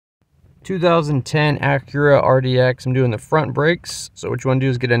2010 Acura Rdx. I'm doing the front brakes. So what you want to do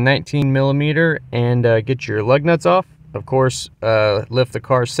is get a 19 millimeter and get your lug nuts off. Of course, lift the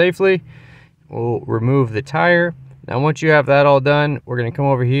car safely. We'll remove the tire. Now once you have that all done, we're going to come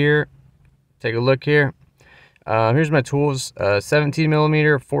over here, take a look here. Here's my tools: 17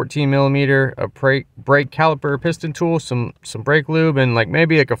 millimeter, 14 millimeter, a brake caliper piston tool, some brake lube, and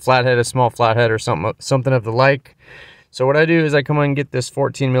maybe a flathead, a small flathead or something of the like. So what I do is I come in and get this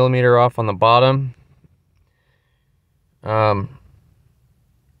 14 millimeter off on the bottom. And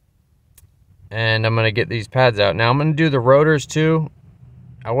I'm going to get these pads out. Now I'm going to do the rotors too.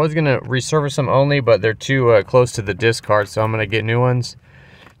 I was going to resurface them only, but they're too close to the discard, so I'm going to get new ones.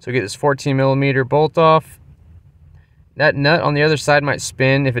 So get this 14 millimeter bolt off. That nut on the other side might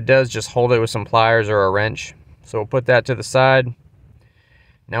spin. If it does, just hold it with some pliers or a wrench. So we'll put that to the side.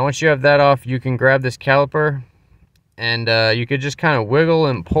 Now once you have that off, you can grab this caliper and you could just kind of wiggle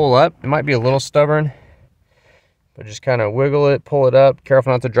and pull up. It might be a little stubborn, but just kind of wiggle it, pull it up.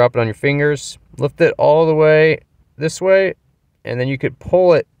 Careful not to drop it on your fingers. Lift it all the way this way, and then you could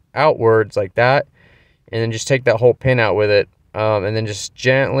pull it outwards like that, and then just take that whole pin out with it, and then just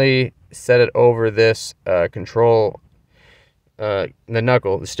gently set it over this control, the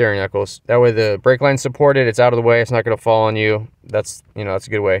knuckle, the steering knuckles. That way the brake line's supported, it's out of the way, it's not going to fall on you. That's, that's a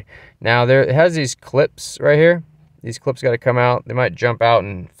good way. Now it has these clips right here. These clips got to come out. They might jump out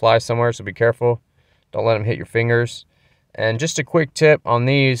and fly somewhere, so be careful. Don't let them hit your fingers. And just a quick tip on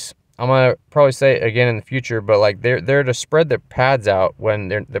these, I'm gonna probably say it again in the future, but they're to spread the pads out when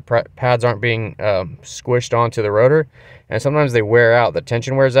the pads aren't being squished onto the rotor, and sometimes they wear out. The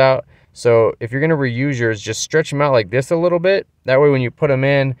tension wears out. So if you're gonna reuse yours, just stretch them out like this a little bit. That way, when you put them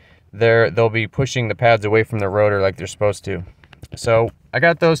in, they'll be pushing the pads away from the rotor like they're supposed to. So I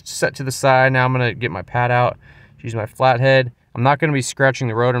got those set to the side. Now I'm gonna get my pad out. Use my flathead. I'm not going to be scratching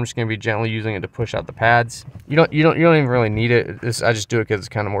the rotor. I'm just going to be gently using it to push out the pads. You don't even really need it. I just do it because it's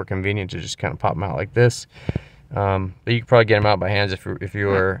kind of more convenient to just kind of pop them out like this. But you can probably get them out by hands if you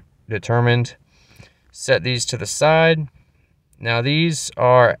were determined. Set these to the side. Now these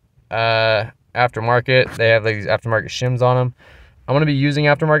are aftermarket. They have these aftermarket shims on them. I'm going to be using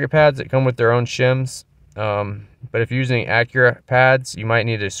aftermarket pads that come with their own shims. But if you're using Acura pads, you might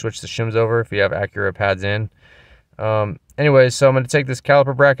need to switch the shims over if you have Acura pads in. Anyways, so I'm going to take this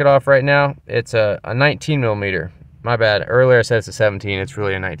caliper bracket off right now. It's a 19 millimeter. My bad. Earlier I said it's a 17. It's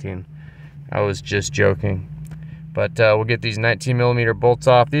really a 19. I was just joking. But we'll get these 19 millimeter bolts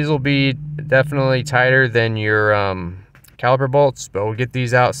off. These will be definitely tighter than your caliper bolts, but we'll get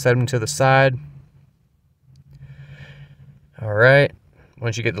these out, set them to the side. All right.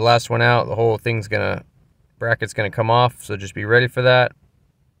 Once you get the last one out, the whole bracket's gonna come off. So just be ready for that.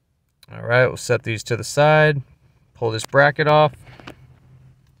 All right. We'll set these to the side. Pull this bracket off.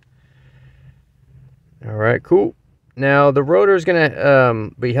 All right, cool. Now the rotor is gonna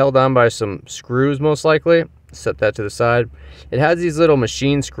be held on by some screws, most likely. Set that to the side. It has these little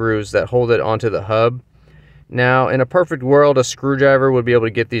machine screws that hold it onto the hub. Now, in a perfect world, a screwdriver would be able to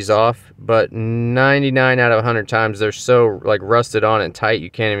get these off, but 99 out of 100 times they're so rusted on and tight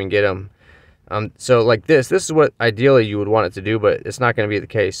you can't even get them. So this is what ideally you would want it to do, but it's not going to be the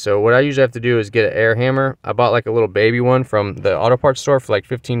case. So what I usually have to do is get an air hammer. I bought a little baby one from the auto parts store for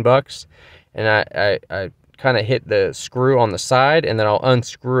 15 bucks. And I kind of hit the screw on the side, and then I'll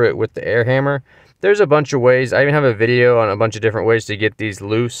unscrew it with the air hammer. There's a bunch of ways. I even have a video on a bunch of different ways to get these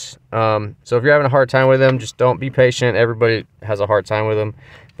loose. So if you're having a hard time with them, just don't be patient. Everybody has a hard time with them,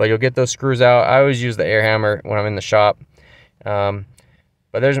 but you'll get those screws out. I always use the air hammer when I'm in the shop. But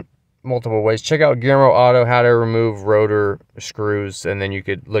there's multiple ways. Check out Guillermo Auto, how to remove rotor screws, and then you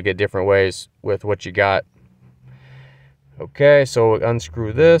could look at different ways with what you got. Okay, so we'll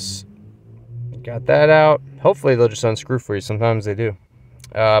unscrew this. Got that out. Hopefully they'll just unscrew for you. Sometimes they do.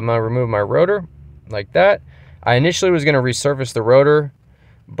 I'm gonna remove my rotor like that. I initially was gonna resurface the rotor,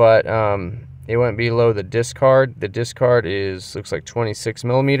 but it went below the discard. The discard looks like 26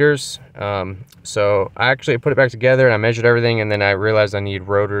 millimeters. So I actually put it back together and I measured everything, and then I realized I need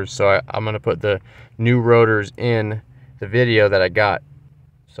rotors. So I'm gonna put the new rotors in the video that I got.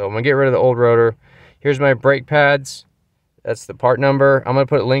 So I'm gonna get rid of the old rotor. Here's my brake pads. That's the part number. I'm gonna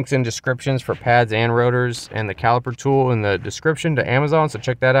put links in descriptions for pads and rotors and the caliper tool in the description to Amazon, so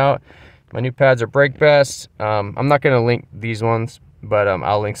check that out. My new pads are Brake Best. I'm not gonna link these ones, but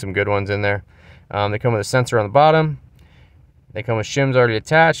I'll link some good ones in there. They come with a sensor on the bottom. They come with shims already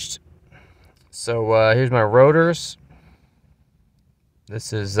attached. So here's my rotors.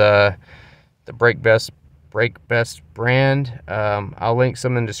 This is the Brake Best brand. I'll link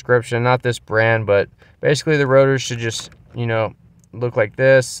some in the description. Not this brand, but basically the rotors should just, look like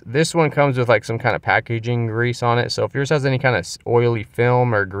this. This one comes with like some kind of packaging grease on it. So if yours has any kind of oily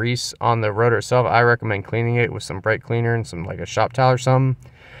film or grease on the rotor itself, I recommend cleaning it with some brake cleaner and some like a shop towel or something.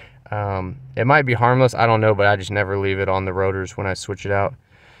 It might be harmless, I don't know, but I just never leave it on the rotors when I switch it out.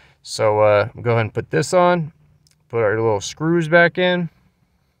 So go ahead and put this on, put our little screws back in.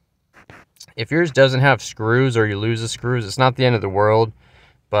 If yours doesn't have screws or you lose the screws, it's not the end of the world,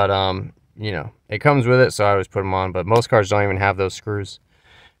 but you know, it comes with it, so I always put them on, but most cars don't even have those screws.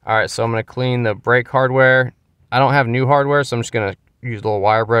 All right, so I'm going to clean the brake hardware. I don't have new hardware, so I'm just going to use a little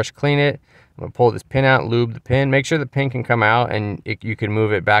wire brush, clean it. I'm going to pull this pin out, lube the pin. Make sure the pin can come out, and you can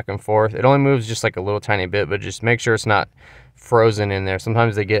move it back and forth. It only moves just like a little tiny bit, but just make sure it's not frozen in there.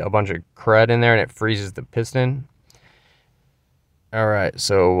 Sometimes they get a bunch of crud in there, and it freezes the piston. All right,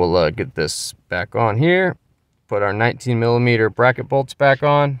 so we'll get this back on here. Put our 19mm bracket bolts back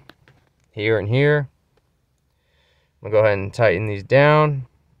on. Here and here. I'm gonna go ahead and tighten these down.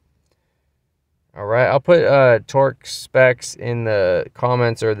 All right, I'll put torque specs in the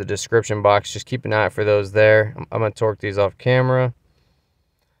comments or the description box. Just keep an eye out for those there. I'm gonna torque these off camera.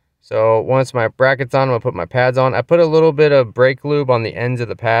 So once my bracket's on, I'm gonna put my pads on. I put a little bit of brake lube on the ends of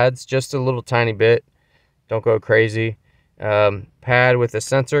the pads, just a little tiny bit. Don't go crazy. Pad with the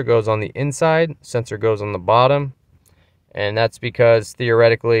sensor goes on the inside, sensor goes on the bottom. And that's because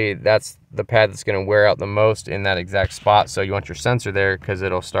theoretically that's the pad that's going to wear out the most in that exact spot. So you want your sensor there because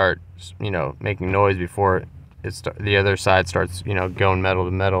it'll start, you know, making noise before the other side starts, you know, going metal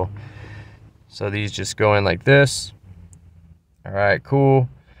to metal. So these just go in like this. All right, cool.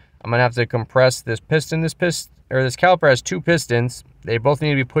 I'm gonna have to compress this piston. This caliper has 2 pistons. They both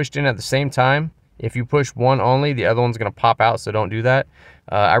need to be pushed in at the same time. If you push one only, the other one's gonna pop out, so don't do that.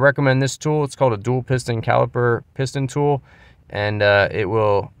 I recommend this tool. It's called a dual piston caliper piston tool, and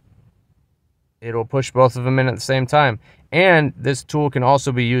it'll push both of them in at the same time. And this tool can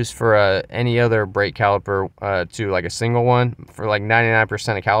also be used for any other brake caliper too, like a single one for like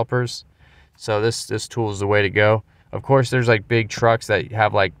 99% of calipers. So this tool is the way to go. Of course, there's like big trucks that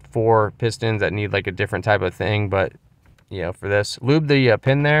have like 4 pistons that need like a different type of thing, but you know, for this, lube the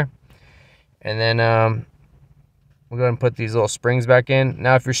pin there. And then we'll go ahead and put these little springs back in.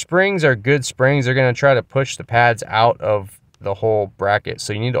 Now, if your springs are good springs, they're going to try to push the pads out of the whole bracket.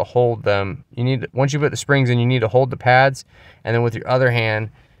 So you need to hold them. Once you put the springs in, you need to hold the pads, and then with your other hand,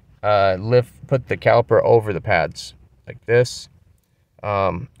 put the caliper over the pads like this.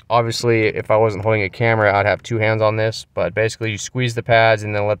 Obviously, if I wasn't holding a camera, I'd have 2 hands on this. But basically, you squeeze the pads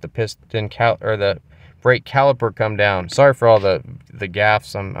and then let the piston or the brake caliper come down. Sorry for all the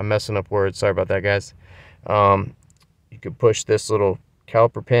gaffes. I'm messing up words. Sorry about that, guys. You could push this little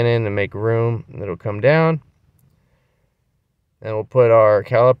caliper pin in and make room, and it'll come down. And we'll put our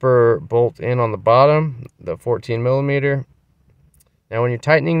caliper bolt in on the bottom, the 14mm. Now, when you're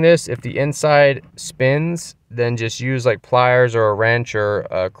tightening this, if the inside spins, then just use like pliers or a wrench or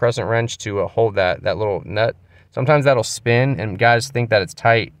a crescent wrench to hold that little nut. Sometimes that'll spin, and guys think that it's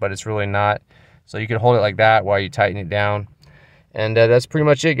tight, but it's really not. So you can hold it like that while you tighten it down. And that's pretty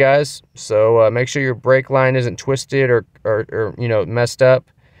much it, guys. So make sure your brake line isn't twisted or you know, messed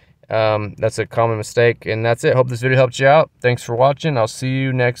up. That's a common mistake. And that's it. Hope this video helped you out. Thanks for watching. I'll see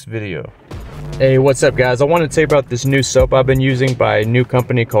you next video. Hey, what's up, guys? I wanted to tell you about this new soap I've been using by a new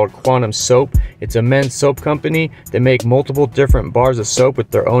company called Quantum Soap. It's a men's soap company. They make multiple different bars of soap with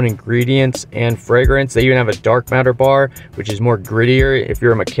their own ingredients and fragrance. They even have a dark matter bar, which is more grittier. If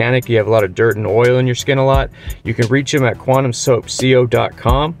you're a mechanic, you have a lot of dirt and oil in your skin a lot. You can reach them at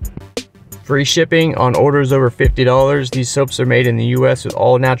quantumsoapco.com. Free shipping on orders over $50. These soaps are made in the US with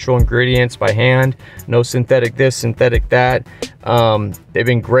all natural ingredients by hand. No synthetic this, synthetic that. They've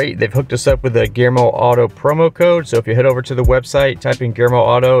been great. They've hooked us up with a Guillermo Auto promo code. So if you head over to the website, type in Guillermo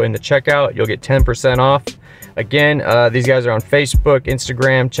Auto in the checkout, you'll get 10% off. Again, these guys are on Facebook,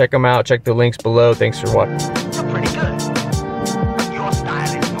 Instagram. Check them out. Check the links below. Thanks for watching. Pretty good.